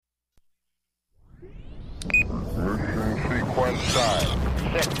start.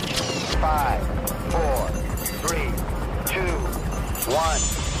 6, 5, 4, 3, 2, 1,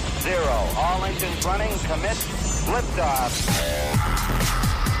 0. All engines running. Commit. Liftoff.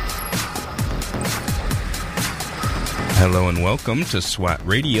 Hello and welcome to SWAT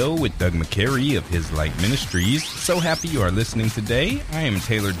Radio with Doug McCary of His Light Ministries. So happy you are listening today. I am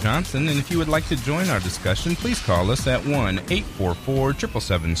Taylor Johnson, and if you would like to join our discussion, please call us at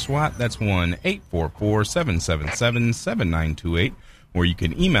 1-844-777-SWAT. That's 1-844-777-7928. Or you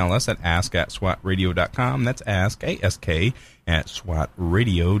can email us at ask@swatradio.com. That's ask, A-S-K, at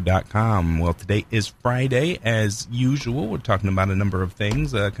swatradio.com. Well, today is Friday. As usual, we're talking about a number of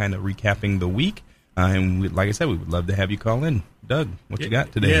things, kind of recapping the week. And like I said, we would love to have you call in. Doug, what you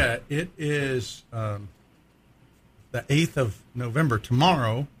got today? Yeah, it is the 8th of November.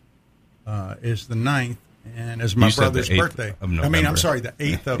 Tomorrow is the 9th, and is my brother's birthday. I'm sorry, the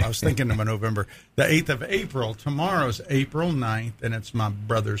 8th of, I was thinking of November. The 8th of April. Tomorrow's April 9th, and it's my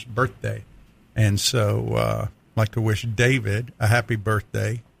brother's birthday. And so I'd like to wish David a happy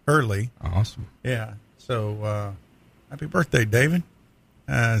birthday early. Awesome. Yeah, so happy birthday, David.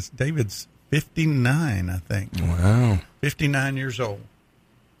 David's 59, I think. Wow. 59 years old.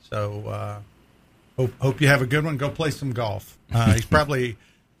 So hope you have a good one. Go play some golf. He's probably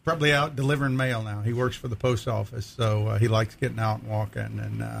out delivering mail now. He works for the post office, so he likes getting out and walking.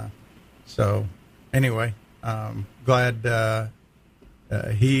 And so anyway, glad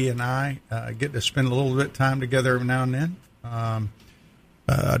he and I get to spend a little bit of time together every now and then. I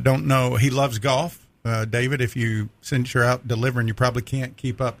don't know. He loves golf. David, since you're out delivering, you probably can't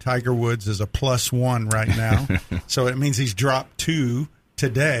keep up. Tiger Woods is a +1 right now. So it means he's dropped 2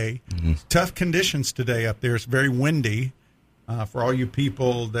 today. Mm-hmm. Tough conditions today up there. It's very windy. For all you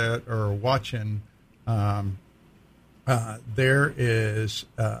people that are watching, there is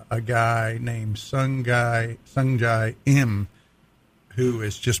a guy named Sungjae Im who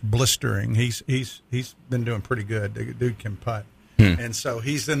is just blistering. He's been doing pretty good. The dude can putt. And so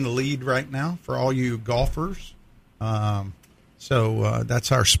he's in the lead right now for all you golfers. So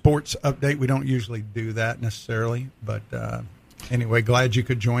that's our sports update. We don't usually do that necessarily. But anyway, glad you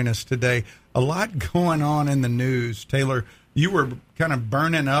could join us today. A lot going on in the news. Taylor, you were kind of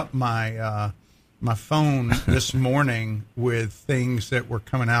burning up my my phone this morning with things that were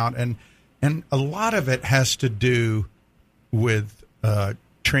coming out. And a lot of it has to do with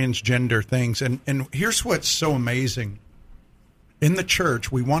transgender things. And here's what's so amazing. In the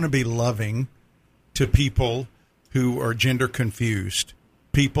church, we want to be loving to people who are gender confused,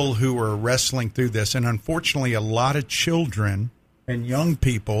 people who are wrestling through this. And unfortunately, a lot of children and young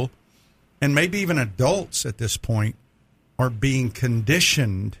people, and maybe even adults at this point, are being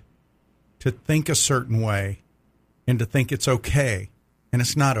conditioned to think a certain way and to think it's okay. And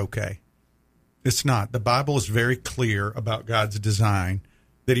it's not okay. It's not. The Bible is very clear about God's design,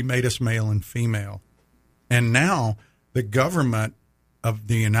 that he made us male and female. And now the government of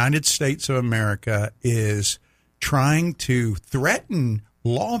the United States of America is trying to threaten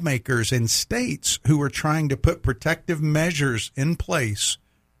lawmakers in states who are trying to put protective measures in place,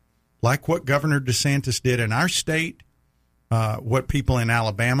 like what Governor DeSantis did in our state, what people in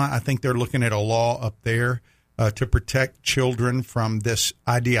Alabama, I think they're looking at a law up there to protect children from this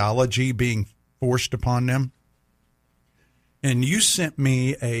ideology being forced upon them. And you sent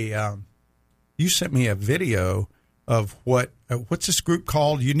me a video of what's this group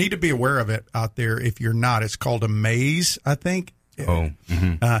called? You need to be aware of it out there if you're not. It's called Amaze, I think. Oh.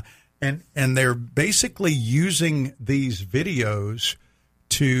 Mm-hmm. And they're basically using these videos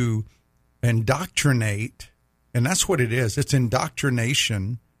to indoctrinate, and that's what it is. It's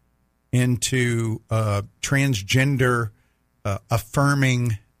indoctrination into transgender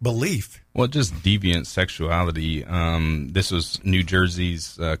affirming belief. Well, just deviant sexuality. This was New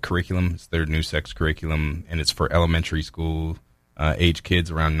Jersey's curriculum. It's their new sex curriculum, and it's for elementary school age kids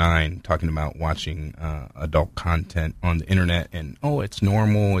around 9, talking about watching adult content on the internet. And it's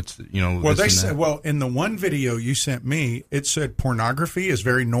normal. It's Well, they said. Well, in the one video you sent me, it said pornography is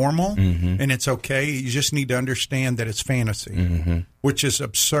very normal and it's okay. You just need to understand that it's fantasy, which is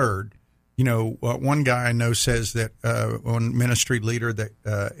absurd. One guy I know says that one ministry leader that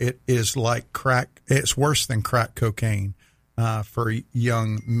it is like crack. It's worse than crack cocaine for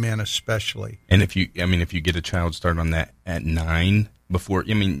young men, especially. And if you get a child started on that at 9, before,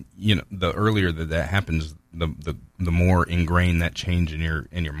 the earlier that happens, the more ingrained that change in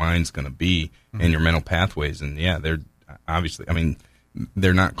your mind's going to be, and your mental pathways. And they're obviously,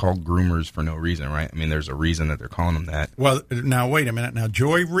 they're not called groomers for no reason, right? There's a reason that they're calling them that. Well, now wait a minute. Now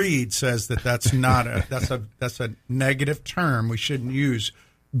Joy Reid says that's not that's a negative term. We shouldn't use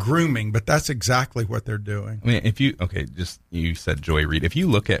grooming, but that's exactly what they're doing. I mean, you said Joy Reid. If you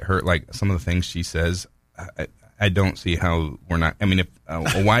look at her, like some of the things she says, I don't see how we're not. I mean, if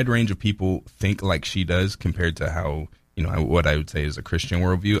a wide range of people think like she does compared to how, what I would say is a Christian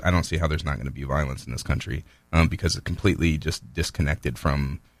worldview, I don't see how there's not going to be violence in this country because it's completely just disconnected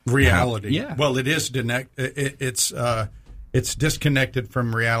from reality. Yeah. Well, it is it's disconnected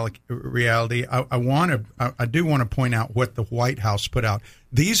from reality. I do want to point out what the White House put out.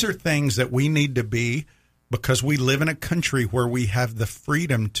 These are things that we need to be, because we live in a country where we have the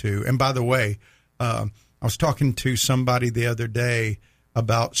freedom to. And by the way, I was talking to somebody the other day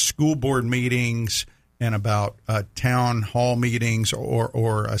about school board meetings and about town hall meetings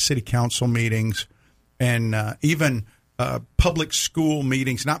or city council meetings, and even public school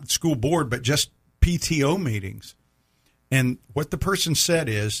meetings, not school board, but just PTO meetings. And what the person said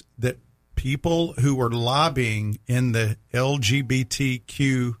is that people who are lobbying in the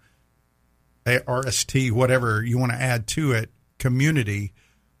LGBTQ, RST, whatever you want to add to it, community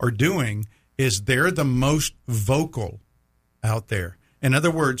are doing is they're the most vocal out there. In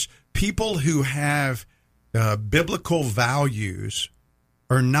other words, people who have biblical values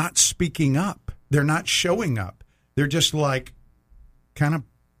are not speaking up. They're not showing up. They're just like kind of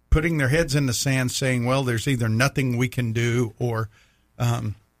putting their heads in the sand saying, well, there's either nothing we can do or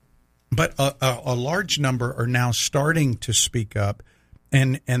but a large number are now starting to speak up,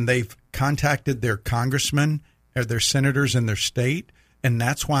 and they've contacted their congressmen or their senators in their state, and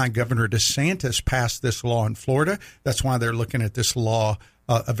that's why Governor DeSantis passed this law in Florida. That's why they're looking at this law,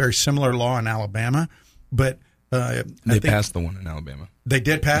 a very similar law in Alabama. But they passed the one in Alabama. They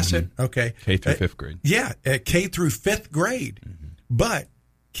did pass it? Okay. K through fifth grade. Yeah, K through fifth grade. Mm-hmm. But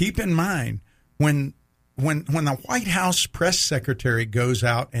keep in mind, when the White House press secretary goes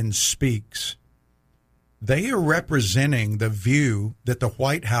out and speaks, they are representing the view that the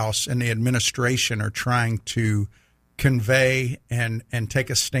White House and the administration are trying to convey and take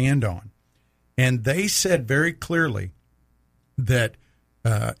a stand on. And they said very clearly that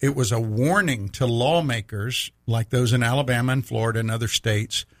it was a warning to lawmakers like those in Alabama and Florida and other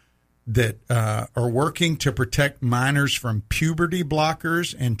states that are working to protect minors from puberty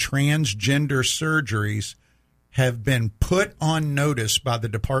blockers and transgender surgeries have been put on notice by the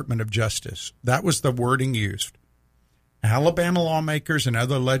Department of Justice. That was the wording used. Alabama lawmakers and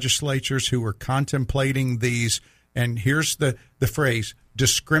other legislatures who were contemplating these, and here's the phrase,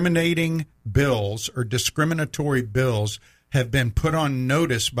 discriminating bills or discriminatory bills have been put on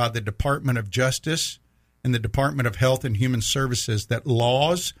notice by the Department of Justice and the Department of Health and Human Services that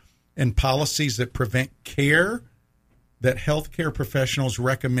laws and policies that prevent care that healthcare professionals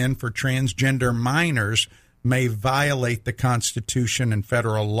recommend for transgender minors may violate the Constitution and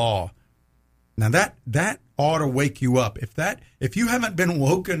federal law. Now that ought to wake you up. If you haven't been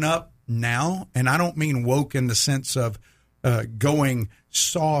woken up now, and I don't mean woke in the sense of going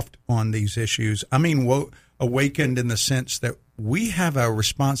soft on these issues, I mean awakened in the sense that we have a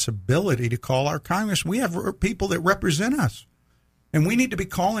responsibility to call our Congress. We have people that represent us. And we need to be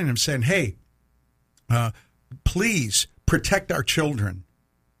calling them saying, hey, please protect our children.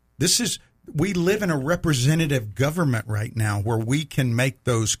 We live in a representative government right now where we can make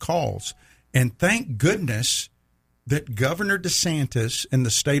those calls. And thank goodness that Governor DeSantis in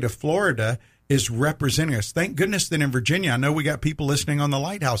the state of Florida is representing us. Thank goodness that in Virginia, I know we got people listening on the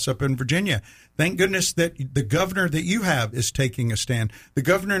Lighthouse up in Virginia. Thank goodness that the governor that you have is taking a stand. The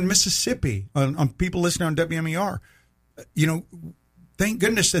governor in Mississippi, on people listening on WMER, thank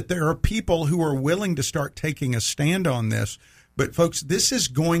goodness that there are people who are willing to start taking a stand on this. But, folks, this is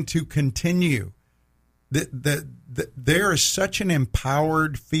going to continue. There is such an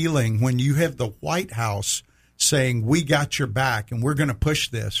empowered feeling when you have the White House saying, we got your back and we're going to push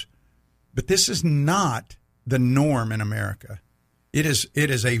this. But this is not the norm in America. It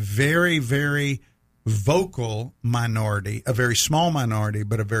is a very, very vocal minority, a very small minority,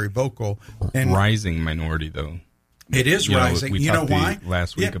 but a very vocal. And rising minority, though. It is rising. We talked why?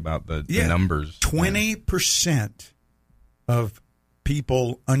 Last week about the numbers. 20% of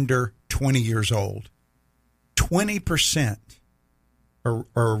people under 20 years old, 20% are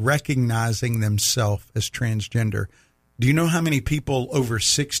recognizing themselves as transgender. Do you know how many people over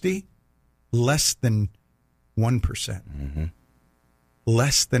 60? Less than 1%. Mm-hmm.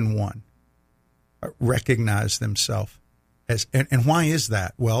 Less than 1 recognize themselves as. And why is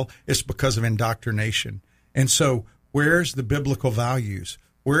that? Well, it's because of indoctrination. And so where's the biblical values?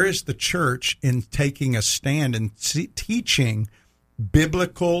 Where is the church in taking a stand and teaching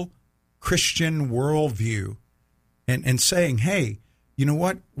biblical Christian worldview and saying, hey, you know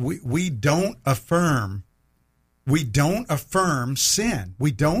what? We don't affirm We don't affirm sin.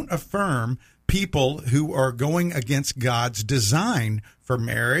 We don't affirm people who are going against God's design for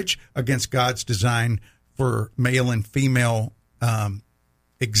marriage, against God's design for male and female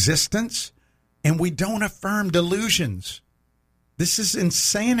existence, and we don't affirm delusions. This is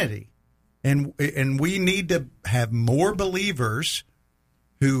insanity, and we need to have more believers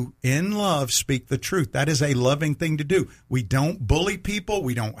who, in love, speak the truth. That is a loving thing to do. We don't bully people.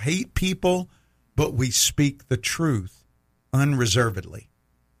 We don't hate people, but we speak the truth unreservedly.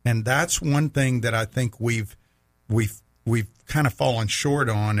 And that's one thing that I think we've kind of fallen short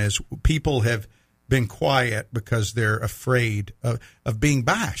on, is people have been quiet because they're afraid of being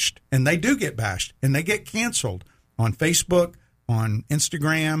bashed. And they do get bashed, and they get canceled on Facebook, on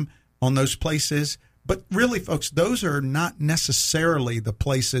Instagram, on those places. But really, folks, those are not necessarily the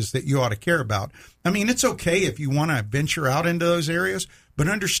places that you ought to care about. I mean, it's okay if you want to venture out into those areas, but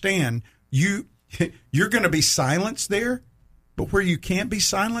understand you're going to be silenced there. But where you can't be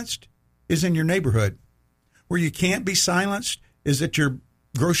silenced is in your neighborhood. Where you can't be silenced is at your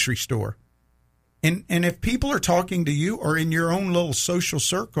grocery store. And if people are talking to you or in your own little social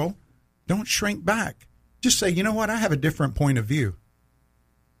circle, don't shrink back. Just say, you know what, I have a different point of view.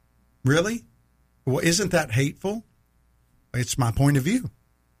 Really? Well, isn't that hateful? It's my point of view.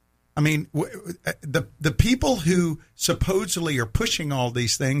 I mean, the people who supposedly are pushing all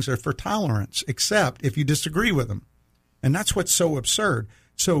these things are for tolerance, except if you disagree with them. And that's what's so absurd.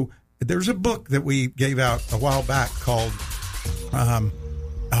 So there's a book that we gave out a while back called, now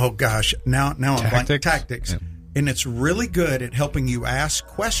I'm blank, Tactics. Yeah. And it's really good at helping you ask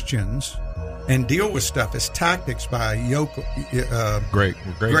questions and deal with stuff. It's Tactics by Greg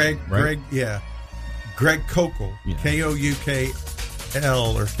Koukl, yeah. Koukl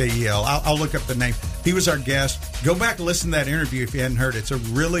or Kel. I'll look up the name. He was our guest. Go back and listen to that interview if you hadn't heard it. It's a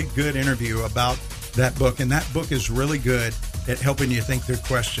really good interview about that book, and that book is really good at helping you think through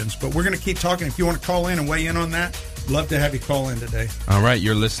questions. But we're going to keep talking. If you want to call in and weigh in on that, love to have you call in today. All right,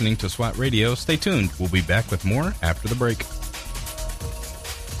 you're listening to SWAT Radio. Stay tuned. We'll be back with more after the break.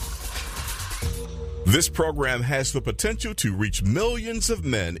 This program has the potential to reach millions of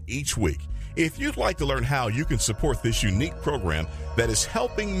men each week. If you'd like to learn how you can support this unique program that is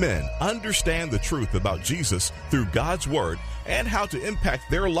helping men understand the truth about Jesus through God's Word and how to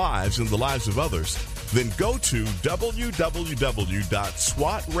impact their lives and the lives of others, then go to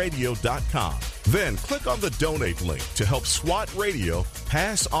www.swatradio.com. Then click on the donate link to help SWAT Radio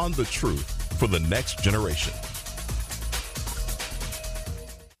pass on the truth for the next generation.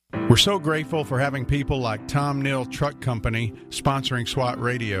 We're so grateful for having people like Tom Neal Truck Company sponsoring SWAT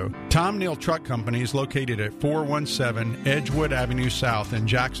Radio. Tom Neal Truck Company is located at 417 Edgewood Avenue South in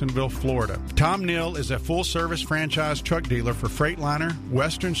Jacksonville, Florida. Tom Neal is a full-service franchise truck dealer for Freightliner,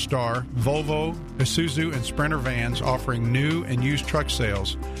 Western Star, Volvo, Isuzu, and Sprinter vans, offering new and used truck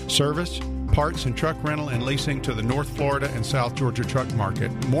sales, service, parts and truck rental and leasing to the North Florida and South Georgia truck market.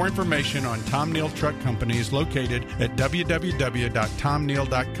 More information on Tom Neal Truck Company is located at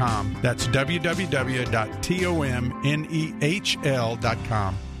www.tomneal.com. That's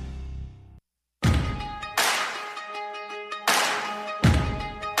www.tomnehl.com.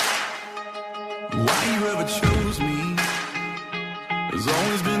 Why you ever chose me has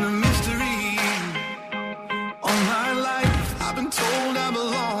always been a mystery. All my life I've been told I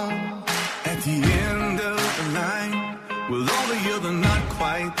belong at the end of the line, with all the other not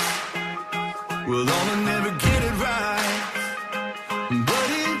quite, with all the never get it right.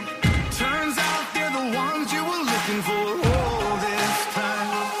 But it turns out they're the ones you were looking for all this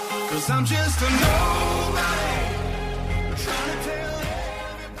time. 'Cause I'm just a nobody, trying to tell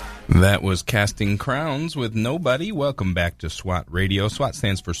everybody. That was Casting Crowns with Nobody. Welcome back to SWAT Radio. SWAT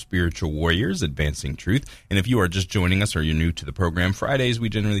stands for Spiritual Warriors, Advancing Truth. And if you are just joining us or you're new to the program, Fridays we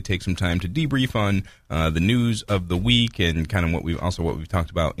generally take some time to debrief on the news of the week and kind of what we've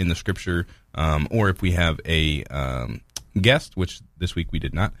talked about in the Scripture, or if we have a guest, which this week we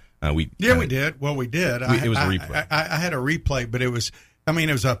did not. We did. Well, we did. It was a replay. I had a replay, but it was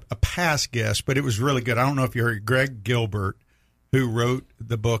a past guest, but it was really good. I don't know if you heard Greg Gilbert, who wrote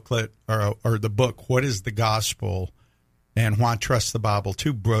the booklet or the book, What is the Gospel and Why Trust the Bible?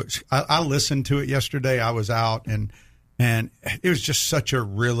 Two books. I listened to it yesterday. I was out, and it was just such a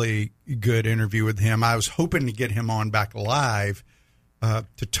really good interview with him. I was hoping to get him on back live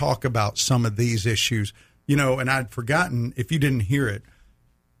to talk about some of these issues. And I'd forgotten, if you didn't hear it,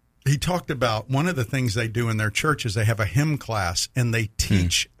 he talked about one of the things they do in their church is they have a hymn class, and they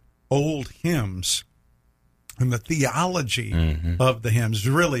teach old hymns and the theology of the hymns.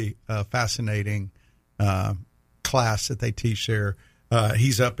 Really fascinating class that they teach there.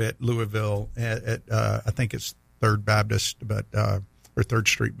 He's up at Louisville at I think it's Third Baptist, but or Third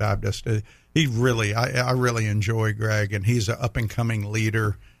Street Baptist. He really, I really enjoy Greg, and he's an up and coming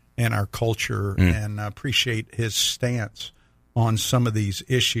leader in our culture, and I appreciate his stance on some of these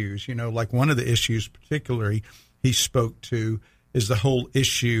issues. You know, like one of the issues particularly he spoke to is the whole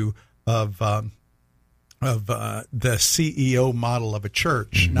issue of the CEO model of a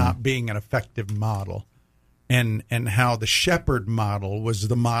church not being an effective model, and how the shepherd model was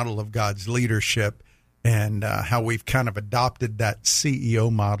the model of God's leadership, and how we've kind of adopted that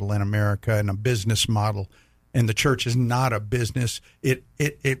CEO model in America and a business model. And the church is not a business. It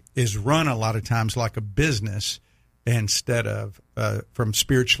is run a lot of times like a business instead of from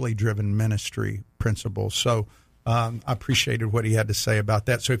spiritually driven ministry principles. So I appreciated what he had to say about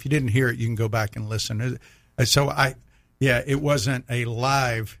that. So if you didn't hear it, you can go back and listen. So it wasn't a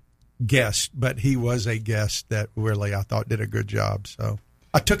live guest, but he was a guest that really I thought did a good job. So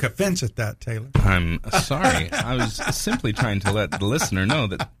I took offense at that, Taylor. I'm sorry. I was simply trying to let the listener know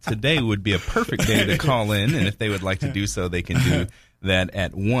that today would be a perfect day to call in, and if they would like to do so, they can do that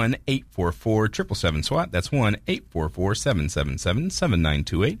at 1-844-777-SWAT. That's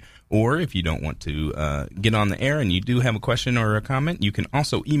 1-844-777-7928. Or if you don't want to get on the air and you do have a question or a comment, you can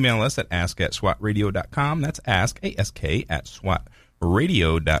also email us at ask@swatradio.com. That's ask, A-S-K,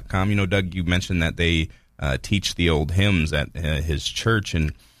 @swatradio.com. You know, Doug, you mentioned that they teach the old hymns at his church,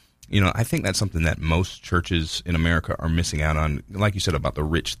 and you know, I think that's something that most churches in America are missing out on, like you said, about the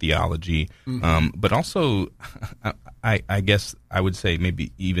rich theology, but also I guess I would say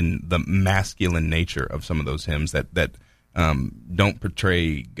maybe even the masculine nature of some of those hymns that don't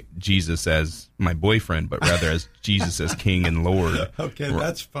portray Jesus as my boyfriend, but rather as Jesus as King and Lord. Okay,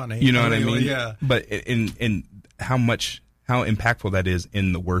 that's funny. You know what I mean? Yeah. But in how impactful that is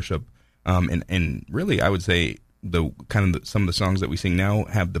in the worship. And really, I would say some of the songs that we sing now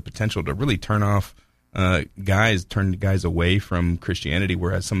have the potential to really turn guys away from Christianity,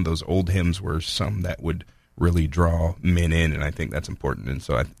 whereas some of those old hymns were some that would really draw men in, and I think that's important. And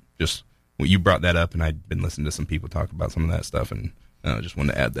so you brought that up, and I'd been listening to some people talk about some of that stuff, and I just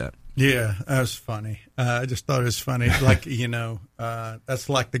wanted to add that. Yeah, that was funny. I just thought it was funny. Like, that's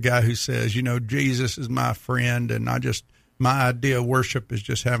like the guy who says, Jesus is my friend, and my idea of worship is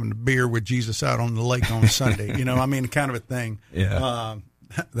just having a beer with Jesus out on the lake on Sunday. Kind of a thing. Yeah.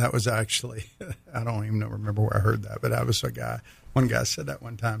 That was actually, I don't even remember where I heard that, but that was one guy said that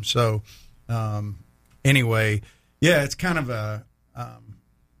one time. So, anyway, yeah, it's kind of a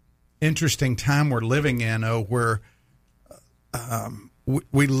interesting time we're living in, where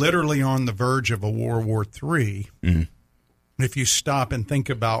we literally on the verge of a World War III. Mm-hmm. If you stop and think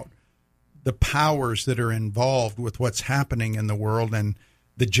about the powers that are involved with what's happening in the world and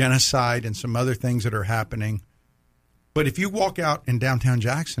the genocide and some other things that are happening. But if you walk out in downtown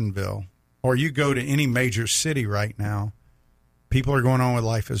Jacksonville or you go to any major city right now, people are going on with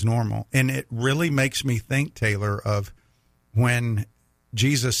life as normal. And it really makes me think, Taylor, of when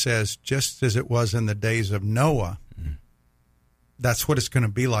Jesus says, just as it was in the days of Noah, that's what it's going to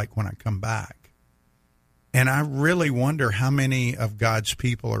be like when I come back. And I really wonder how many of God's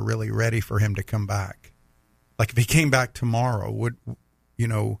people are really ready for him to come back. Like if he came back tomorrow,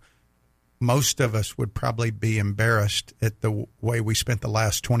 most of us would probably be embarrassed at the way we spent the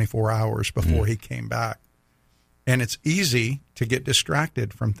last 24 hours before he came back. And it's easy to get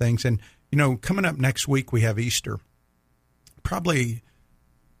distracted from things. And, coming up next week, we have Easter. Probably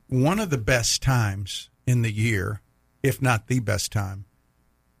one of the best times in the year, if not the best time,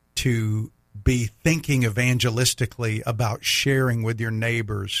 to be thinking evangelistically about sharing with your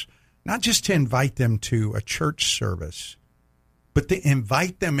neighbors, not just to invite them to a church service, but to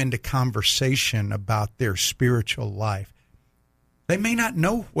invite them into conversation about their spiritual life. They may not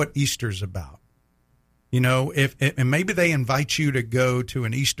know what Easter's about. And maybe they invite you to go to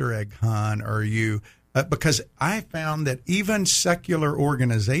an Easter egg hunt because I found that even secular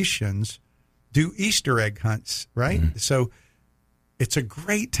organizations do Easter egg hunts, right? Mm-hmm. So it's a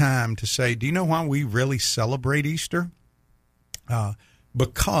great time to say, do you know why we really celebrate Easter?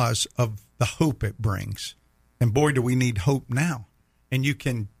 Because of the hope it brings. And boy, do we need hope now. And you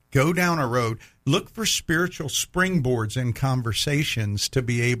can go down a road, look for spiritual springboards in conversations to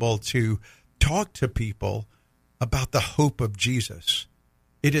be able to talk to people about the hope of Jesus.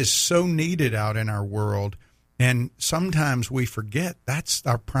 It is so needed out in our world. And sometimes we forget that's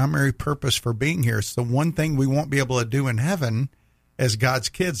our primary purpose for being here. It's the one thing we won't be able to do in heaven as God's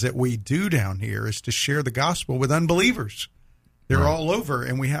kids that we do down here is to share the gospel with unbelievers. They're all over,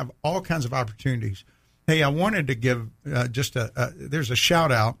 and we have all kinds of opportunities. Hey, I wanted to give there's a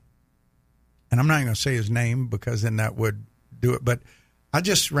shout out, and I'm not going to say his name because then that would do it, but I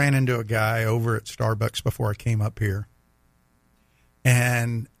just ran into a guy over at Starbucks before I came up here.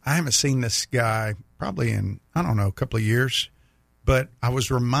 And I haven't seen this guy probably in, I don't know, a couple of years. But I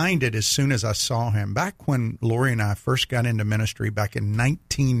was reminded as soon as I saw him, back when Lori and I first got into ministry back in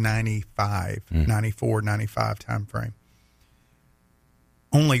 1995, 94, 95 time frame.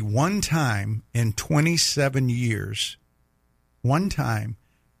 Only one time in 27 years, one time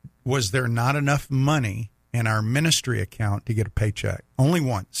was there not enough money in our ministry account to get a paycheck. Only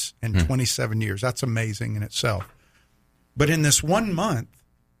once in 27 years. That's amazing in itself. But in this 1 month,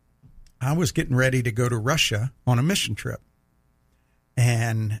 I was getting ready to go to Russia on a mission trip.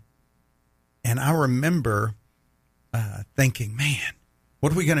 And I remember thinking, man,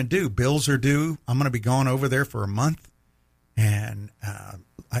 what are we going to do? Bills are due. I'm going to be gone over there for a month. And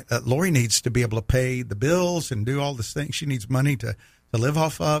Lori needs to be able to pay the bills and do all this thing. She needs money to live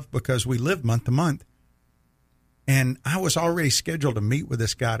off of because we live month to month. And I was already scheduled to meet with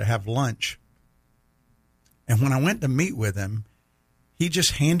this guy to have lunch. And when I went to meet with him, he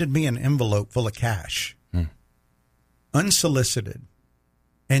just handed me an envelope full of cash, unsolicited.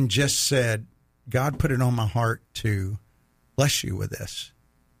 And just said, God put it on my heart to bless you with this.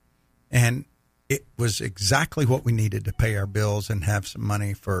 And it was exactly what we needed to pay our bills and have some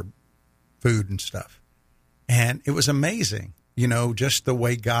money for food and stuff. And it was amazing, you know, just the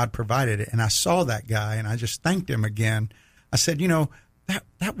way God provided it. And I saw that guy and I just thanked him again. I said, you know,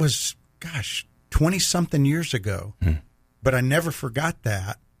 that was, 20-something years ago. But I never forgot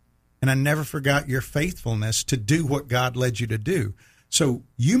that. And I never forgot your faithfulness to do what God led you to do. So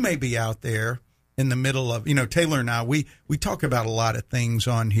you may be out there in the middle of, you know, Taylor and I, we talk about a lot of things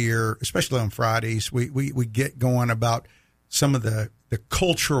on here, especially on Fridays. We get going about some of the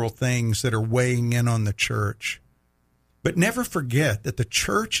cultural things that are weighing in on the church. But never forget that the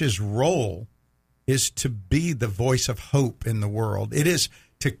church's role is to be the voice of hope in the world. It is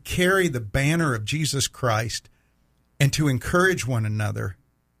to carry the banner of Jesus Christ and to encourage one another,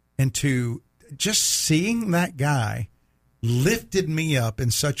 and to just seeing that guy lifted me up in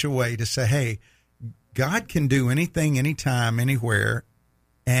such a way to say, hey, God can do anything, anytime, anywhere,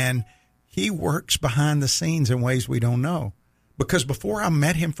 and he works behind the scenes in ways we don't know. Because before I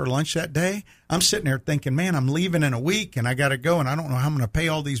met him for lunch that day, I'm sitting there thinking, man, I'm leaving in a week, and I got to go, and I don't know how I'm going to pay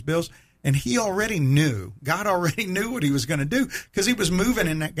all these bills. And he already knew. God already knew what he was going to do because he was moving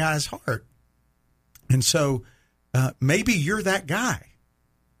in that guy's heart. And so maybe you're that guy.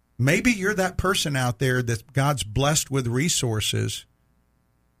 Maybe you're that person out there that God's blessed with resources,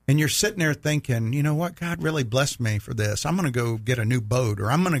 and you're sitting there thinking, you know what, God really blessed me for this. I'm going to go get a new boat,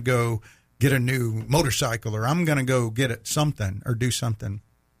 or I'm going to go get a new motorcycle, or I'm going to go get it something or do something.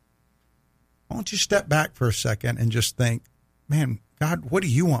 Why don't you step back for a second and just think, man, God, what do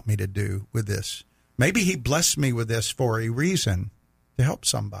you want me to do with this? Maybe he blessed me with this for a reason, to help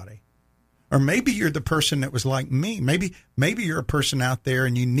somebody. Or maybe you're the person that was like me. Maybe you're a person out there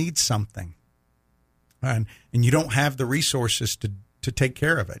and you need something, and you don't have the resources to take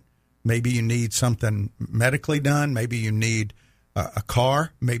care of it. Maybe you need something medically done. Maybe you need a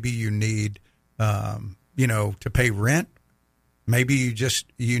car. Maybe you need, to pay rent. Maybe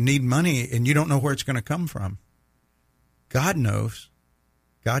you need money and you don't know where it's going to come from. God knows.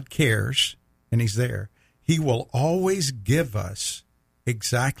 God cares, and he's there. He will always give us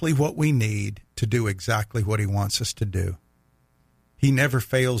exactly what we need to do exactly what he wants us to do. He never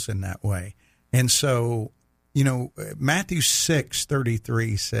fails in that way. And so, Matthew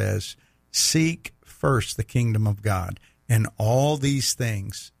 6:33 says, seek first the kingdom of God, and all these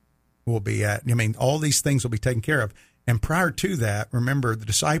things will be all these things will be taken care of. And prior to that, remember, the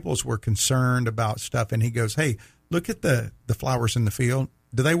disciples were concerned about stuff, and he goes, hey, look at the flowers in the field.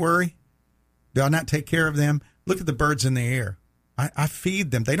 Do they worry? Do I not take care of them? Look at the birds in the air. I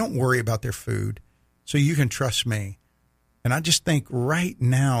feed them. They don't worry about their food, so you can trust me. And I just think right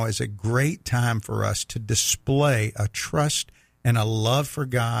now is a great time for us to display a trust and a love for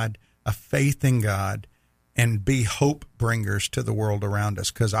God, a faith in God, and be hope bringers to the world around us,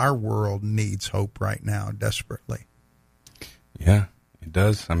 because our world needs hope right now desperately. Yeah, it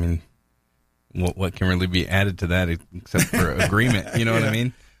does. I mean, what can really be added to that except for agreement? You know what I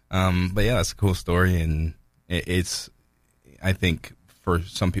mean? But yeah, that's a cool story, and it's, I think, for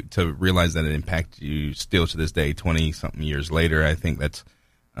some people to realize that it impacts you still to this day, 20-something years later. I think that's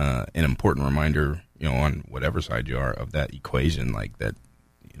an important reminder, on whatever side you are of that equation, like that,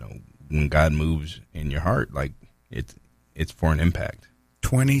 when God moves in your heart, like it's for an impact.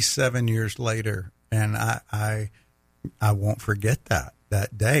 27 years later, and I won't forget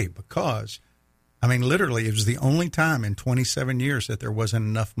that day, because I mean, literally, it was the only time in 27 years that there wasn't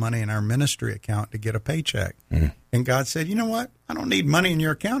enough money in our ministry account to get a paycheck. And God said, you know what? I don't need money in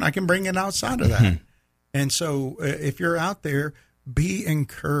your account. I can bring it outside of that. And so if you're out there, be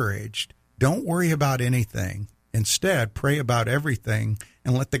encouraged. Don't worry about anything. Instead, pray about everything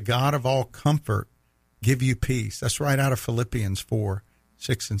and let the God of all comfort give you peace. That's right out of Philippians 4,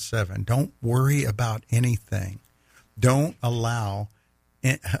 6, and 7. Don't worry about anything. Don't allow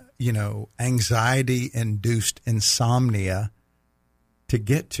anxiety-induced insomnia to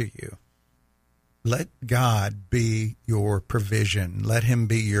get to you. Let God be your provision. Let him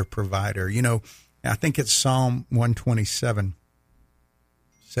be your provider. You know, I think it's Psalm 127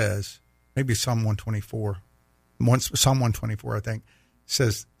 says, maybe Psalm 124. Psalm 124, I think,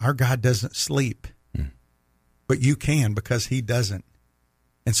 says, our God doesn't sleep, but you can because he doesn't.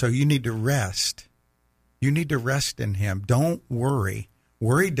 And so you need to rest. You need to rest in him. Don't worry.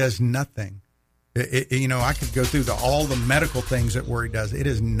 Worry does nothing. I could go through all the medical things that worry does. It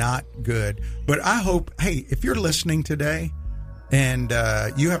is not good. But I hope, hey, if you're listening today and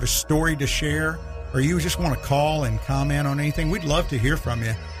you have a story to share, or you just want to call and comment on anything, we'd love to hear from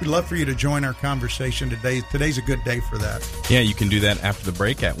you. We'd love for you to join our conversation today. Today's a good day for that. Yeah, you can do that after the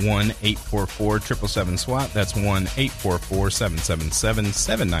break at 1-844-777-SWAT. That's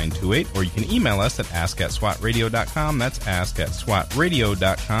 1-844-777-7928. Or you can email us at ask@swatradio.com. That's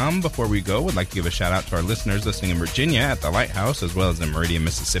ask@swatradio.com. Before we go, we'd like to give a shout out to our listeners listening in Virginia at the Lighthouse, as well as in Meridian,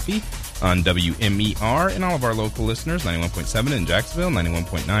 Mississippi on WMER, and all of our local listeners, 91.7 in Jacksonville,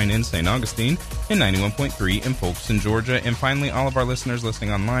 91.9 in St. Augustine, and 91.3 in Folkston, Georgia. And finally, all of our listeners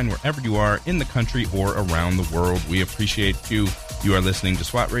listening online wherever you are in the country or around the world. We appreciate you. You are listening to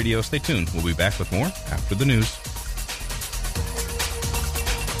SWAT Radio. Stay tuned. We'll be back with more after the news.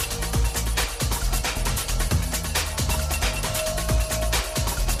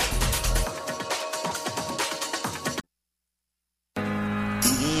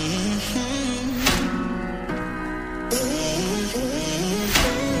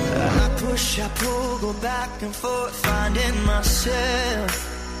 I pull, go back and forth, finding myself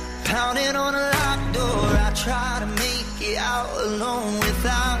pounding on a locked door. I try to make it out alone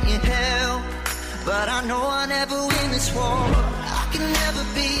without your help, but I know I'll never win this war. I can never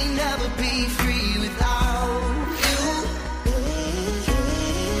be free without you.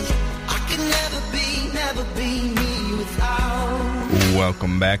 I can never be me without.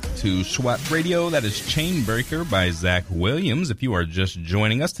 Welcome back to SWAT Radio. That is Chainbreaker by Zach Williams. If you are just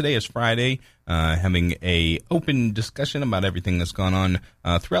joining us, today is Friday, having a open discussion about everything that's gone on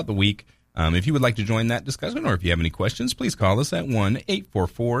throughout the week. If you would like to join that discussion, or if you have any questions, please call us at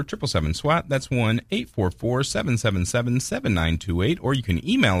 1-844-777-SWAT. That's 1-844-777-7928. Or you can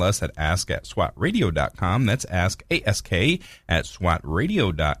email us at ask@swatradio.com. That's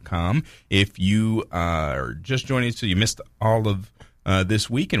ask@swatradio.com. If you are just joining us, so you missed all of this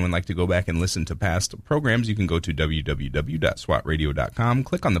week and would like to go back and listen to past programs, you can go to www.swatradio.com.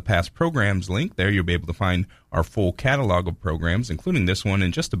 Click on the past programs link. There you'll be able to find our full catalog of programs, including this one,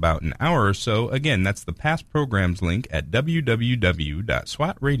 in just about an hour or so. Again, that's the past programs link at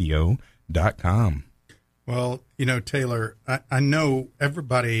www.swatradio.com. Well, Taylor, I know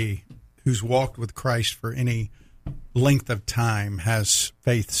everybody who's walked with Christ for any length of time has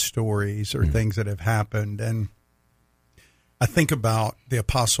faith stories or things that have happened. And I think about the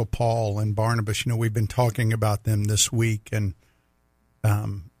Apostle Paul and Barnabas. We've been talking about them this week, and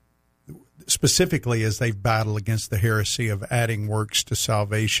specifically as they've battled against the heresy of adding works to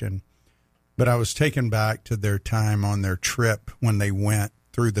salvation. But I was taken back to their time on their trip when they went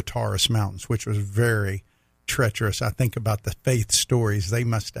through the Taurus Mountains, which was very treacherous. I think about the faith stories they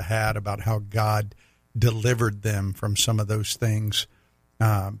must have had about how God delivered them from some of those things.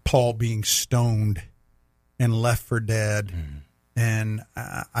 Paul being stoned and left for dead. And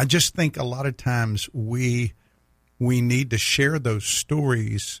I just think a lot of times we need to share those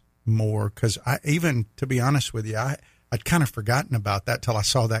stories more, because even to be honest with you, I'd kind of forgotten about that till I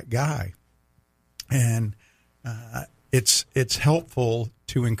saw that guy. And it's helpful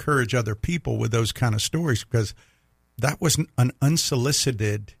to encourage other people with those kind of stories, because that was an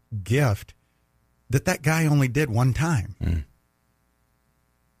unsolicited gift that guy only did one time.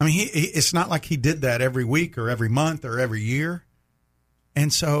 I mean, it's not like he did that every week or every month or every year.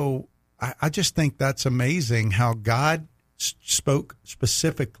 And so I just think that's amazing how God spoke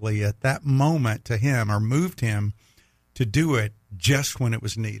specifically at that moment to him, or moved him to do it just when it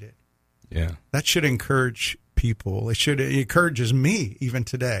was needed. Yeah. That should encourage people. It encourages me even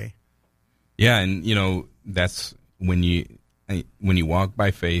today. Yeah, and that's when you walk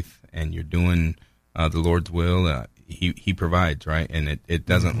by faith and you're doing the Lord's will. he provides, right? And it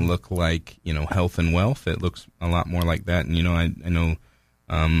doesn't look like, health and wealth. It looks a lot more like that. And, I know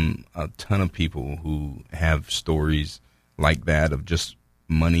a ton of people who have stories like that of just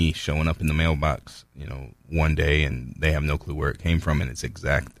money showing up in the mailbox, one day, and they have no clue where it came from, and it's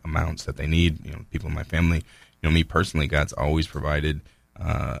exact amounts that they need. People in my family, me personally, God's always provided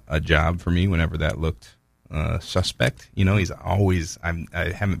a job for me whenever that looked suspect. He's always, I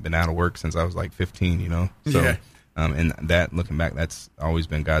haven't been out of work since I was like 15, so Yeah. And that, looking back, that's always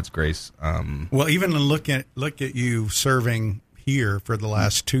been God's grace. Well, even look at you serving here for the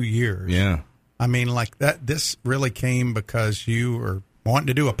last 2 years. Yeah. I mean, like that. This really came because you were wanting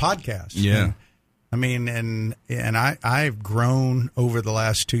to do a podcast. Yeah. And, I've grown over the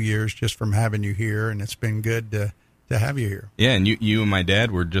last 2 years just from having you here, and it's been good to have you here. Yeah, and you and my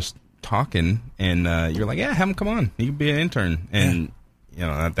dad were just talking, and you're like, yeah, have him come on. He could be an intern. And,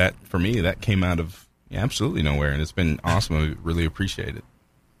 that for me, that came out of absolutely nowhere, and it's been awesome. I really appreciate it.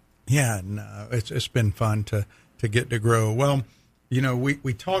 Yeah, and it's been fun to get to grow. Well,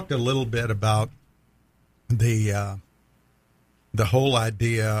 we talked a little bit about the whole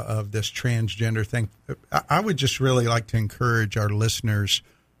idea of this transgender thing. I would just really like to encourage our listeners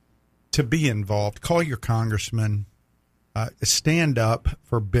to be involved. Call your congressman. Stand up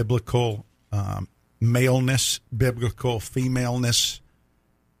for biblical maleness, biblical femaleness,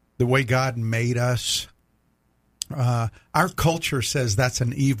 the way God made us. Our culture says that's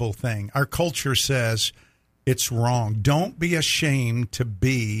an evil thing. Our culture says it's wrong. Don't be ashamed to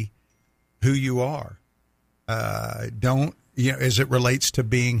be who you are. Don't, as it relates to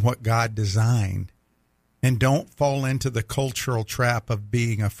being what God designed. And don't fall into the cultural trap of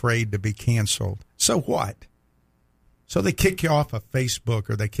being afraid to be canceled. So what? So they kick you off of Facebook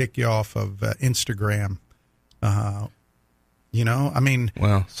or they kick you off of Instagram. Well,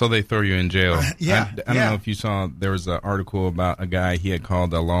 so they throw you in jail. Yeah. I don't know if you saw, there was an article about a guy, he had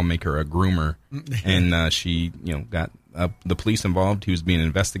called a lawmaker a groomer, and she, got the police involved. He was being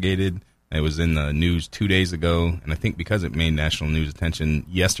investigated. It was in the news 2 days ago, and I think because it made national news attention,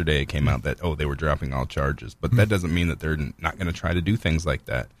 yesterday it came out that, they were dropping all charges. But that doesn't mean that they're not going to try to do things like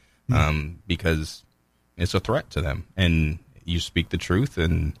that, because it's a threat to them. And you speak the truth,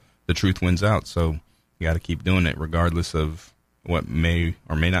 and the truth wins out. So you got to keep doing it regardless of what may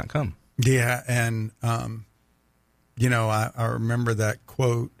or may not come. Yeah, and, I remember that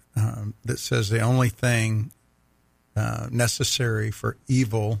quote that says the only thing necessary for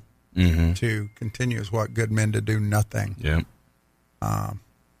evil to continue is what good men to do nothing. Yeah.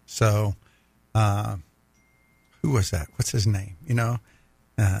 Who was that? What's his name?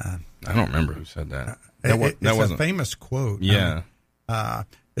 I don't remember who said that. It's a famous quote. Yeah.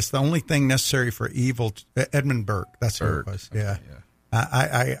 It's the only thing necessary for evil. Edmund Burke. That's who it was. Yeah.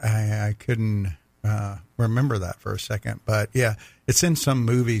 I couldn't remember that for a second, but yeah, it's in some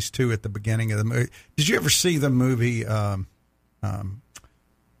movies too. At the beginning of the movie, did you ever see the movie?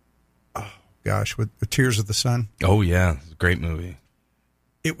 With Tears of the Sun. Oh yeah, it's a great movie.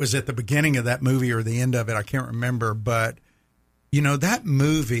 It was at the beginning of that movie or the end of it. I can't remember, but that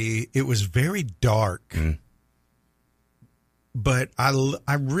movie, it was very dark. But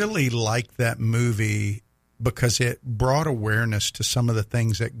I really liked that movie because it brought awareness to some of the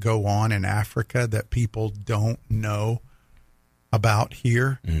things that go on in Africa that people don't know about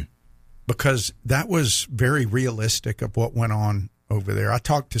here. Because that was very realistic of what went on over there. I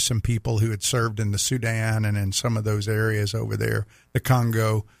talked to some people who had served in the Sudan and in some of those areas over there, the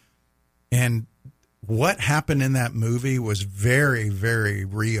Congo, and what happened in that movie was very, very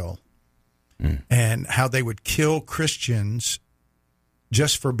real. And how they would kill Christians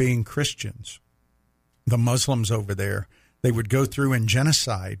just for being Christians. The Muslims over there, they would go through and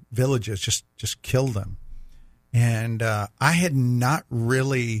genocide villages, just kill them. And I had not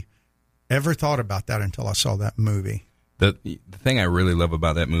really ever thought about that until I saw that movie. The thing I really love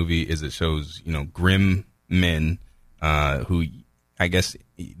about that movie is it shows, grim men who, I guess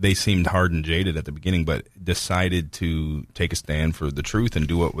they seemed hard and jaded at the beginning, but decided to take a stand for the truth and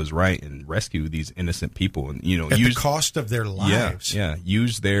do what was right and rescue these innocent people. And, at the cost of their lives. Yeah.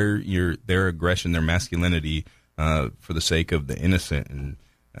 Use their aggression, their masculinity for the sake of the innocent. And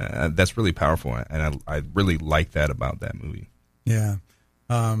that's really powerful. And I really like that about that movie. Yeah.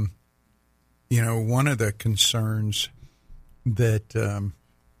 One of the concerns that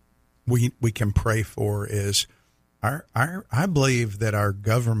we can pray for is I believe that our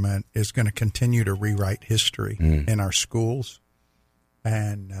government is going to continue to rewrite history in our schools.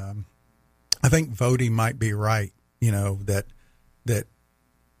 And I think Vody might be right, that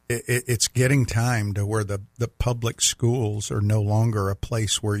it's getting time to where the public schools are no longer a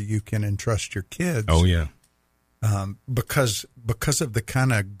place where you can entrust your kids. Oh, yeah. because of the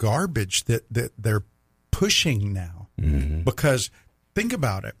kind of garbage that they're pushing now. Mm-hmm. Because think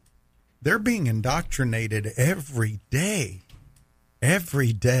about it, they're being indoctrinated every day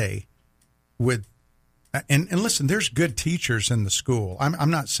with. And listen, there's good teachers in the school.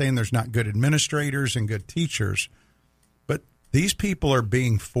 I'm not saying there's not good administrators and good teachers, but these people are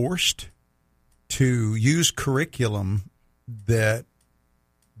being forced to use curriculum that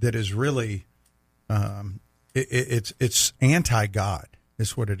is really it's anti-God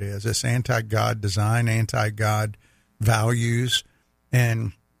is what it is. It's anti-God design, anti-God values,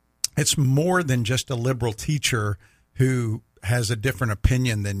 and it's more than just a liberal teacher who has a different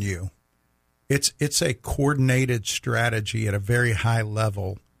opinion than you. It's a coordinated strategy at a very high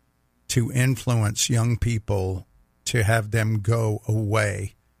level to influence young people to have them go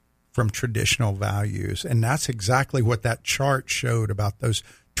away from traditional values. And that's exactly what that chart showed about those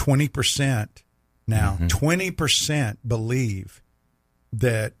 20% now. 20% believe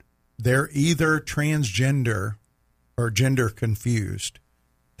that they're either transgender or gender confused.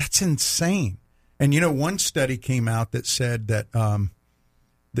 That's insane. And, one study came out that said that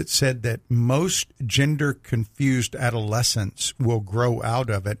most gender confused adolescents will grow out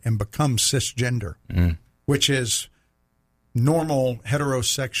of it and become cisgender, which is normal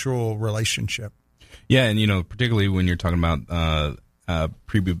heterosexual relationship. Yeah, and particularly when you're talking about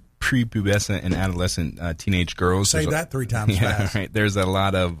prepubescent and adolescent teenage girls. Say that 3 times fast. Right. There's a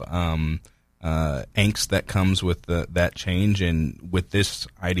lot of angst that comes with that change, and with this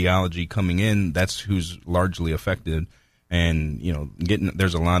ideology coming in, that's who's largely affected. And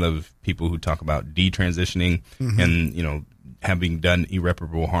there's a lot of people who talk about detransitioning and having done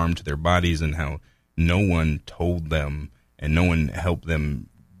irreparable harm to their bodies, and how no one told them and no one helped them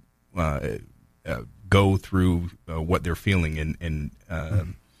go through what they're feeling and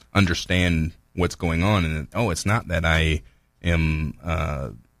understand what's going on. And it's not that I am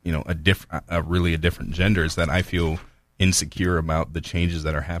a really different gender. It's that I feel insecure about the changes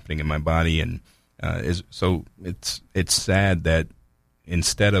that are happening in my body, and so it's sad that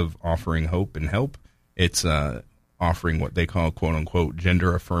instead of offering hope and help, it's offering what they call "quote unquote"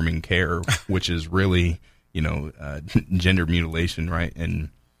 gender affirming care, which is really gender mutilation, right? And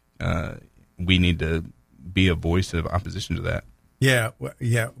we need to be a voice of opposition to that. Yeah,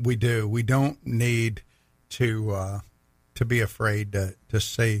 we do. We don't need to be afraid to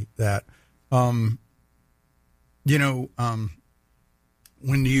say that. When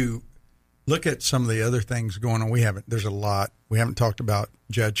you look at some of the other things going on, there's a lot. We haven't talked about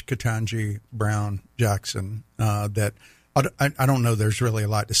Judge Ketanji Brown Jackson. That I don't know. There's really a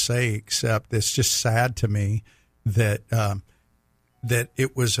lot to say, except it's just sad to me that that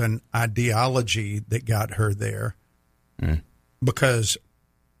it was an ideology that got her there, because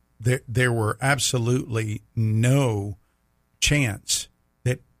there were absolutely no chance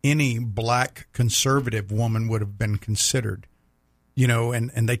that any black conservative woman would have been considered.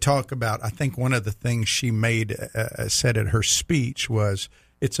 And they talk about, I think one of the things she said at her speech was,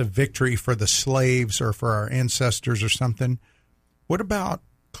 it's a victory for the slaves or for our ancestors or something. What about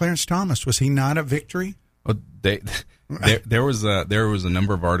Clarence Thomas? Was he not a victory? Well, there was a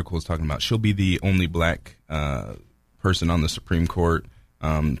number of articles talking about she'll be the only black person on the Supreme Court,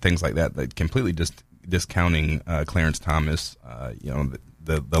 things like that completely discounting Clarence Thomas.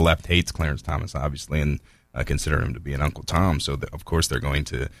 The left hates Clarence Thomas, obviously, and consider him to be an Uncle Tom. So, of course, they're going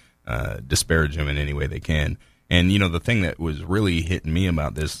to disparage him in any way they can. And, the thing that was really hitting me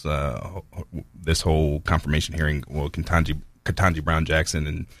about this this whole confirmation hearing, Ketanji Brown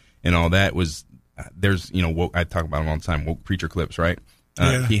Jackson and all that was, there's, woke, I talk about him all the time, woke preacher clips, right?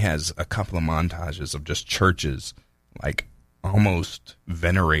 Yeah. He has a couple of montages of just churches, like, almost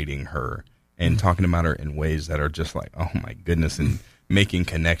venerating her and talking about her in ways that are just like, oh, my goodness, and making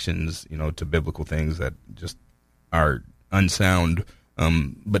connections, to biblical things that just are unsound.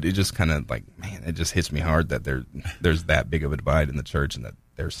 But it just kind of like, man, it just hits me hard that there's that big of a divide in the church, and that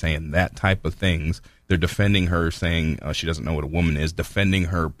they're saying that type of things. They're defending her, saying she doesn't know what a woman is, defending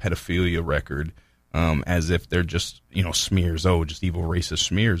her pedophilia record as if they're just, smears, just evil racist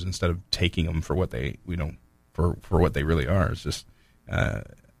smears, instead of taking them for what they, for what they really are. It's just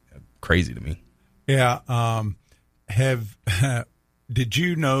crazy to me. Yeah. Did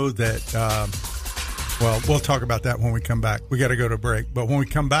you know that, well, we'll talk about that when we come back. We got to go to break. But when we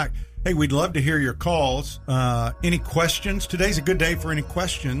come back, hey, we'd love to hear your calls. Any questions? Today's a good day for any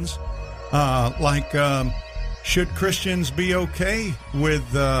questions. Should Christians be okay with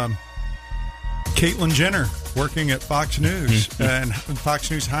Caitlyn Jenner working at Fox News and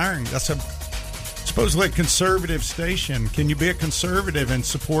Fox News hiring? That's supposedly a conservative station. Can you be a conservative and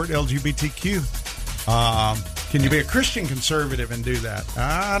support LGBTQ? Can you be a Christian conservative and do that?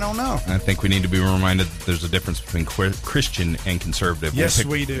 I don't know. I think we need to be reminded that there's a difference between Christian and conservative. Yes,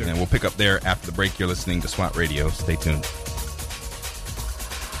 we do. And we'll pick up there after the break. You're listening to SWAT Radio. Stay tuned.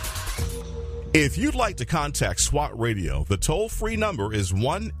 If you'd like to contact SWAT Radio, the toll-free number is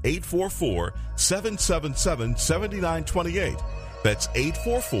 1-844-777-7928. That's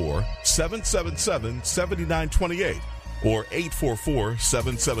 844-777-7928 or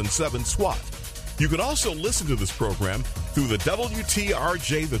 844-777-SWAT. You can also listen to this program through the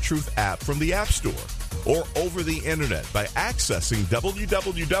WTRJ The Truth app from the App Store or over the internet by accessing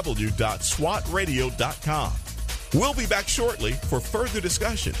www.swatradio.com. We'll be back shortly for further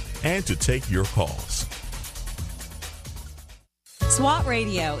discussion and to take your calls. SWAT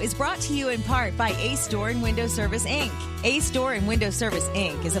Radio is brought to you in part by Ace Door and Window Service, Inc. Ace Door and Window Service,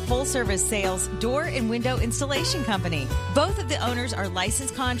 Inc. is a full-service sales door and window installation company. Both of the owners are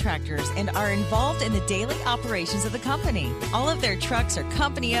licensed contractors and are involved in the daily operations of the company. All of their trucks are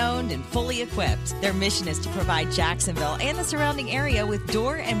company-owned and fully equipped. Their mission is to provide Jacksonville and the surrounding area with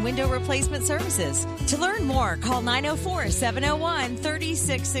door and window replacement services. To learn more, call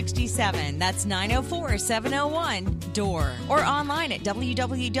 904-701-3667. That's 904-701-DOOR. Or online at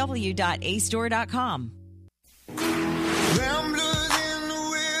www.acedoor.com. Ramblers in the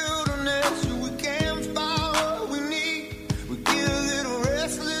wilderness, we can't find what we need. We get a little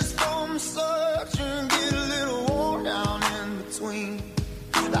restless from the search and get a little worn down in between.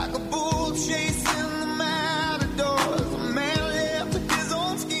 Like a bull chasing the matadors, a man left with his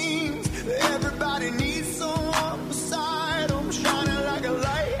own schemes. Everybody needs someone beside him, shining like a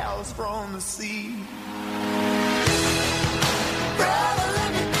lighthouse from the sea. Brother,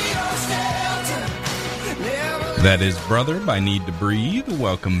 let me be your shelter. That is Brother by Need to Breathe.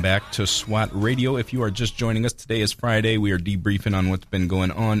 Welcome back to SWAT Radio. If you are just joining us, today is Friday. We are debriefing on what's been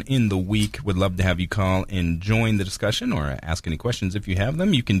going on in the week. Would love to have you call and join the discussion or ask any questions if you have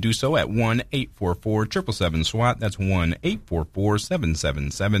them. You can do so at 1-844-777-SWAT. That's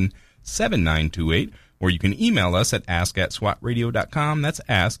 1-844-777-7928. Or you can email us at ask@swatradio.com. That's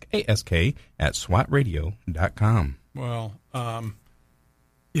ask, A-S-K, at swatradio.com. Well,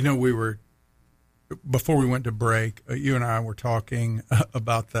 we were... Before we went to break, you and I were talking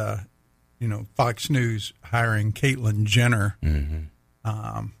about the, Fox News hiring Caitlyn Jenner,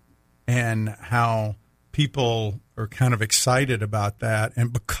 and how people are kind of excited about that.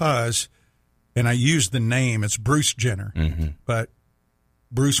 And I use the name, it's Bruce Jenner, but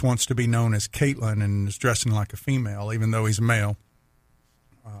Bruce wants to be known as Caitlyn and is dressing like a female, even though he's a male.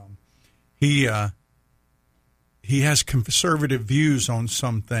 He has conservative views on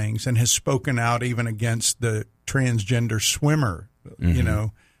some things and has spoken out even against the transgender swimmer,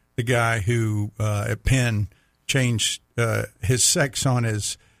 the guy who at Penn changed his sex on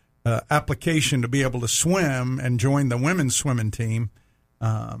his application to be able to swim and join the women's swimming team.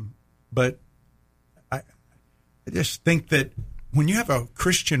 But I just think that when you have a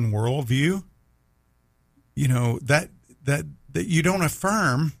Christian worldview, that you don't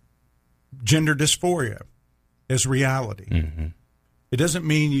affirm gender dysphoria as reality. It doesn't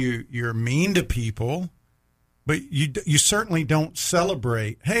mean you're mean to people, but you certainly don't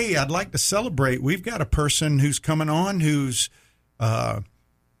celebrate. Hey, I'd like to celebrate. We've got a person who's coming on who's,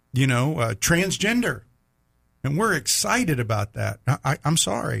 transgender, and we're excited about that. I'm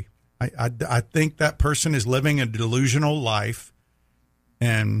sorry. I think that person is living a delusional life,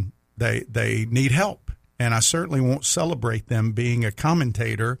 and they need help. And I certainly won't celebrate them being a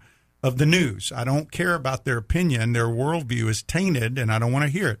commentator of the news. I don't care about their opinion. Their worldview is tainted, and I don't want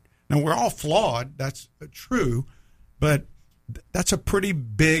to hear it. Now, we're all flawed. That's true, but that's a pretty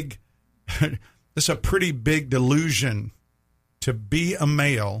big delusion to be a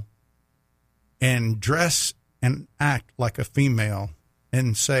male and dress and act like a female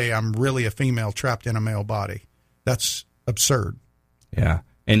and say, I'm really a female trapped in a male body. That's absurd. Yeah.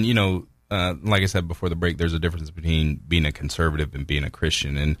 And, like I said before the break, there's a difference between being a conservative and being a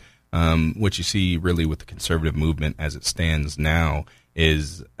Christian. And what you see really with the conservative movement as it stands now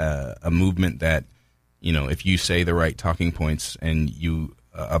is a movement that, if you say the right talking points and you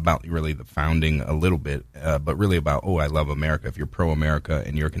about really the founding a little bit, but really about, I love America. If you're pro-America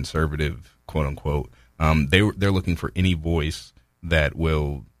and you're conservative, quote unquote, they're looking for any voice that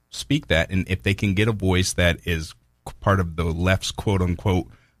will speak that. And if they can get a voice that is part of the left's quote unquote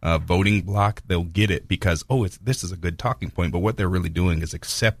voting block, they'll get it because, this is a good talking point. But what they're really doing is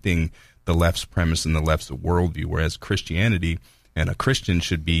accepting the left's premise and the left's worldview, whereas Christianity and a Christian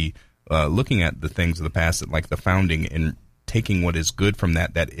should be looking at the things of the past, like the founding, and taking what is good from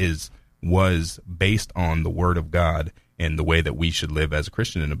that was based on the Word of God, and the way that we should live as a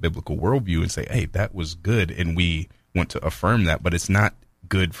Christian in a biblical worldview, and say, hey, that was good, and we want to affirm that, but it's not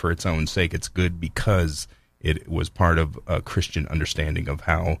good for its own sake. It's good because it was part of a Christian understanding of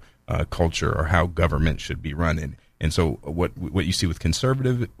how culture or how government should be run. And so what you see with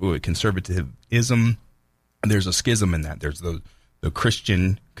conservatism, there's a schism in that. There's the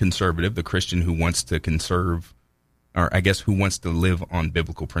Christian conservative, the Christian who wants to conserve, or I guess who wants to live on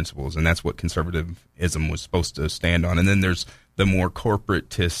biblical principles, and that's what conservatism was supposed to stand on. And then there's the more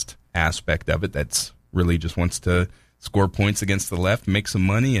corporatist aspect of it that's really just wants to score points against the left, make some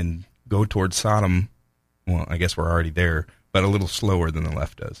money, and go towards Sodom. Well, I guess we're already there, but a little slower than the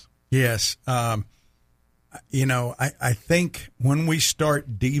left does. Yes. I think when we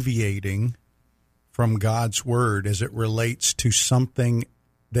start deviating from God's word as it relates to something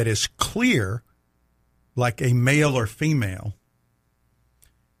that is clear, like a male or female,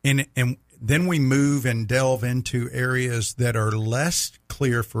 and then we move and delve into areas that are less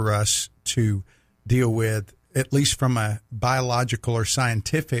clear for us to deal with, at least from a biological or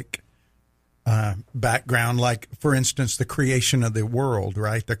scientific background, like, for instance, the creation of the world,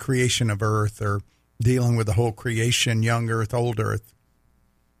 right? The creation of Earth, or dealing with the whole creation, young Earth, old Earth.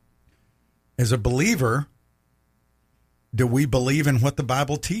 As a believer, do we believe in what the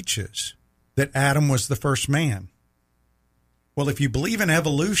Bible teaches, that Adam was the first man? Well, if you believe in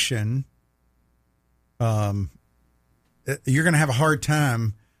evolution, you're going to have a hard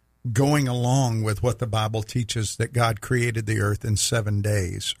time going along with what the Bible teaches, that God created the earth in 7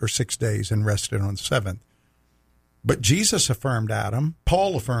 days or 6 days and rested on the seventh. But Jesus affirmed Adam.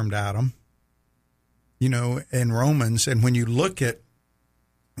 Paul affirmed Adam, in Romans. And when you look at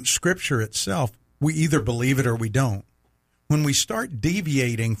Scripture itself, we either believe it or we don't. When we start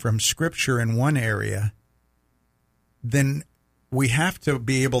deviating from Scripture in one area, then we have to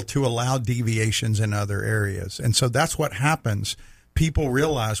be able to allow deviations in other areas. And so that's what happens. People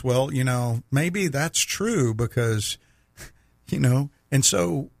realize, well, maybe that's true because, and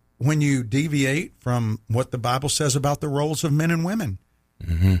so when you deviate from what the Bible says about the roles of men and women,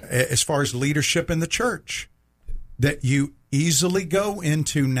 as far as leadership in the church, that you easily go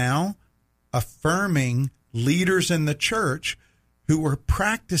into now affirming leaders in the church who are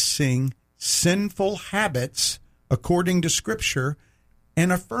practicing sinful habits according to Scripture,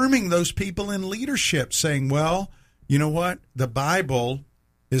 and affirming those people in leadership, saying, well, you know what? The Bible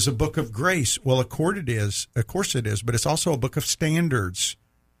is a book of grace. Well, of course it is, but it's also a book of standards.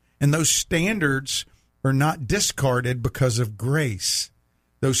 And those standards are not discarded because of grace.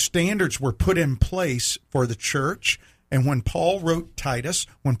 Those standards were put in place for the church. And when Paul wrote Titus,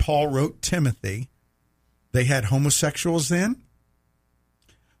 when Paul wrote Timothy, they had homosexuals then.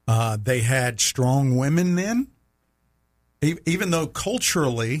 They had strong women then. Even though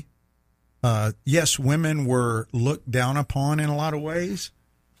culturally, yes, women were looked down upon in a lot of ways,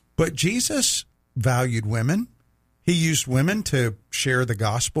 but Jesus valued women. He used women to share the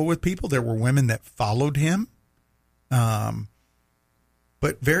gospel with people. There were women that followed him. But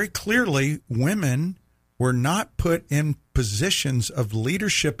very clearly, women were not put in positions of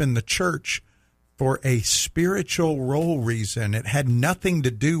leadership in the church for a spiritual role reason. It had nothing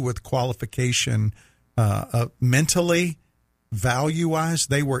to do with qualification mentally. Value-wise,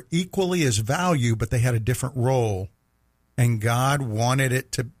 they were equally as value, but they had a different role. And God wanted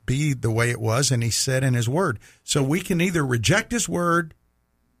it to be the way it was, and he said in his word. So we can either reject his word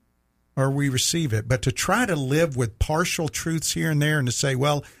or we receive it. But to try to live with partial truths here and there and to say,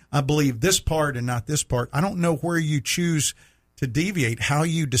 well, I believe this part and not this part, I don't know where you choose to deviate, how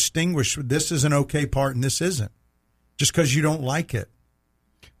you distinguish this is an okay part and this isn't, just because you don't like it.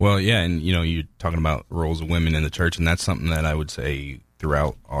 Well, yeah, and you're talking about roles of women in the church, and that's something that I would say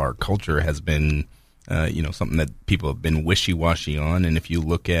throughout our culture has been, something that people have been wishy-washy on. And if you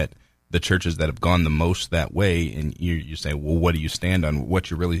look at the churches that have gone the most that way, and you say, well, what do you stand on?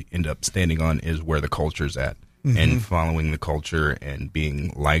 What you really end up standing on is where the culture's at, and following the culture and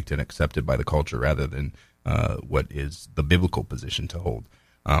being liked and accepted by the culture rather than what is the biblical position to hold.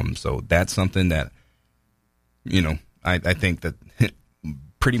 So that's something that, I think that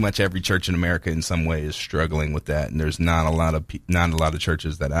pretty much every church in America in some way is struggling with that, and there's not a lot of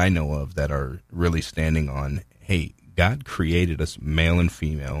churches that I know of that are really standing on, hey, God created us male and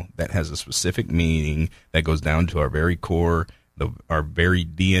female. That has a specific meaning that goes down to our very core, our very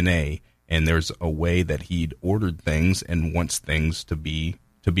DNA, and there's a way that he'd ordered things and wants things to be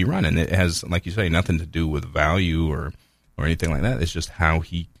run. And it has, like you say, nothing to do with value or anything like that. It's just how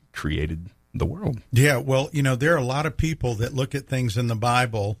he created the world. Yeah, well, there are a lot of people that look at things in the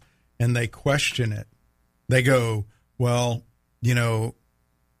Bible and they question it. They go, well,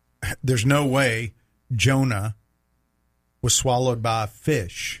 there's no way Jonah was swallowed by a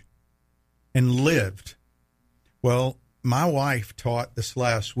fish and lived. Well, my wife taught this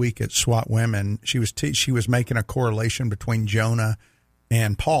last week at SWAT Women. She was making a correlation between Jonah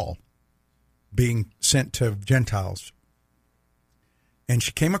and Paul being sent to Gentiles. And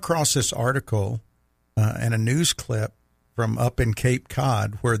she came across this article and a news clip from up in Cape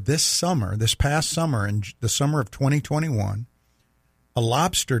Cod where this past summer, in the summer of 2021, a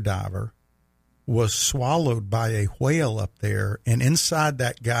lobster diver was swallowed by a whale up there, and inside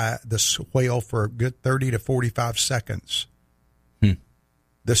the whale for a good 30 to 45 seconds.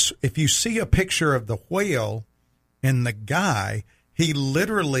 If you see a picture of the whale and the guy, he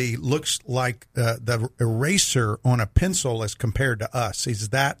literally looks like the eraser on a pencil as compared to us. He's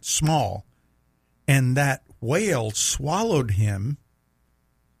that small. And that whale swallowed him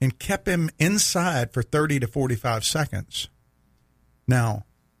and kept him inside for 30 to 45 seconds. Now,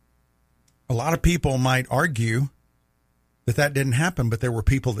 a lot of people might argue that didn't happen, but there were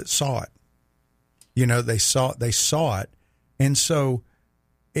people that saw it. You know, they saw it. And so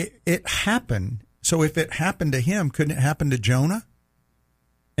it happened. So if it happened to him, couldn't it happen to Jonah?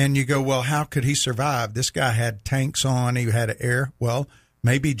 And you go, well, how could he survive? This guy had tanks on. He had air. Well,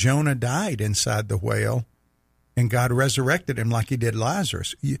 maybe Jonah died inside the whale and God resurrected him like he did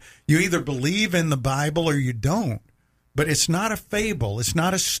Lazarus. You either believe in the Bible or you don't. But it's not a fable. It's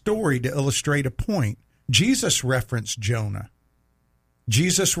not a story to illustrate a point. Jesus referenced Jonah.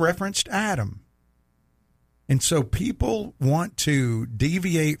 Jesus referenced Adam. And so people want to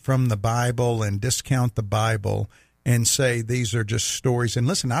deviate from the Bible and discount the Bible and say these are just stories. And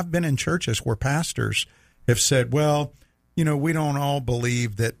listen, I've been in churches where pastors have said, well, you know, we don't all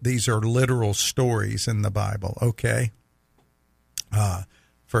believe that these are literal stories in the Bible. Okay.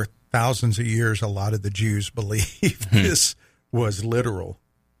 For thousands of years, a lot of the Jews believed this was literal.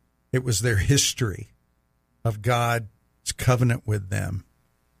 It was their history of God's covenant with them.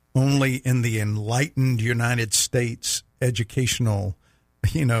 Only in the enlightened United States educational,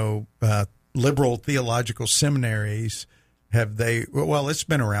 liberal theological seminaries have they, well, it's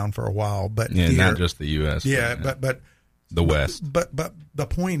been around for a while, but not just the U.S. Yeah, but the West. But the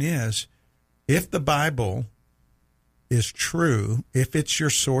point is, if the Bible is true, if it's your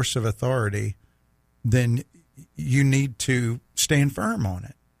source of authority, then you need to stand firm on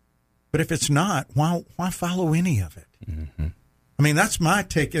it. But if it's not, why follow any of it? Mm-hmm. I mean, that's my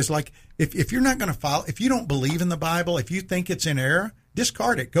take, is like, if you're not going to follow, if you don't believe in the Bible, if you think it's in error,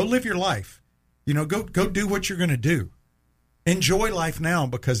 discard it. Go live your life. Go do what you're going to do. Enjoy life now,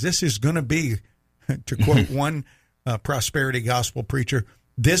 because this is going to be, to quote one prosperity gospel preacher,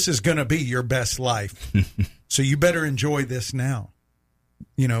 this is going to be your best life. So you better enjoy this now.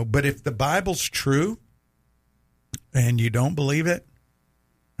 But if the Bible's true and you don't believe it,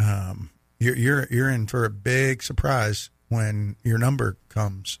 you're in for a big surprise when your number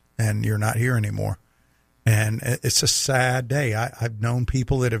comes and you're not here anymore. And it's a sad day. I've known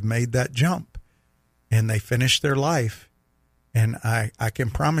people that have made that jump and they finished their life. And I can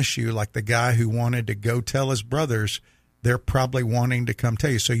promise you, like the guy who wanted to go tell his brothers, they're probably wanting to come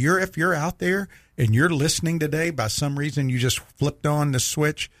tell you. So if you're out there and you're listening today, by some reason you just flipped on the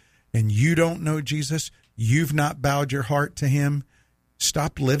switch and you don't know Jesus, you've not bowed your heart to him,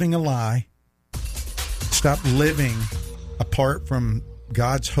 stop living a lie. Stop living apart from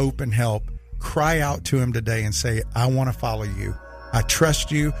God's hope and help. Cry out to him today and say, I want to follow you. I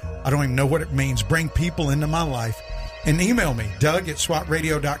trust you. I don't even know what it means. Bring people into my life. And email me,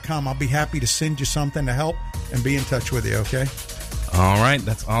 Doug@SWATradio.com. I'll be happy to send you something to help and be in touch with you, okay? All right,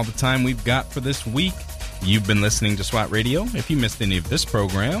 that's all the time we've got for this week. You've been listening to SWAT Radio. If you missed any of this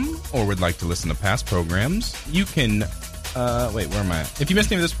program or would like to listen to past programs, you can... where am I? If you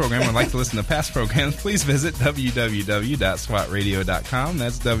missed any of this program or would like to listen to past programs, please visit www.swatradio.com.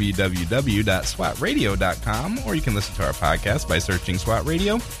 That's www.swatradio.com. Or you can listen to our podcast by searching SWAT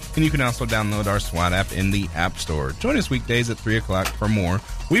Radio. And you can also download our SWAT app in the App Store. Join us weekdays at 3 o'clock for more.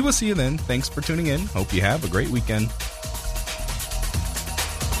 We will see you then. Thanks for tuning in. Hope you have a great weekend.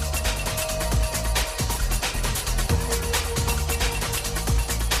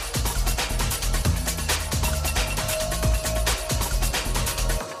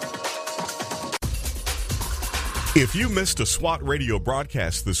 If you missed a SWAT Radio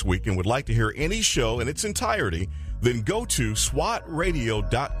broadcast this week and would like to hear any show in its entirety, then go to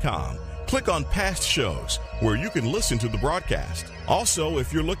SWATradio.com. Click on past shows where you can listen to the broadcast. Also,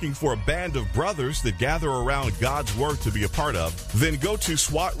 if you're looking for a band of brothers that gather around God's Word to be a part of, then go to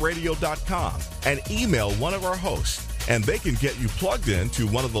SWATradio.com and email one of our hosts, and they can get you plugged in to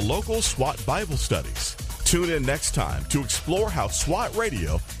one of the local SWAT Bible studies. Tune in next time to explore how SWAT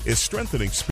Radio is strengthening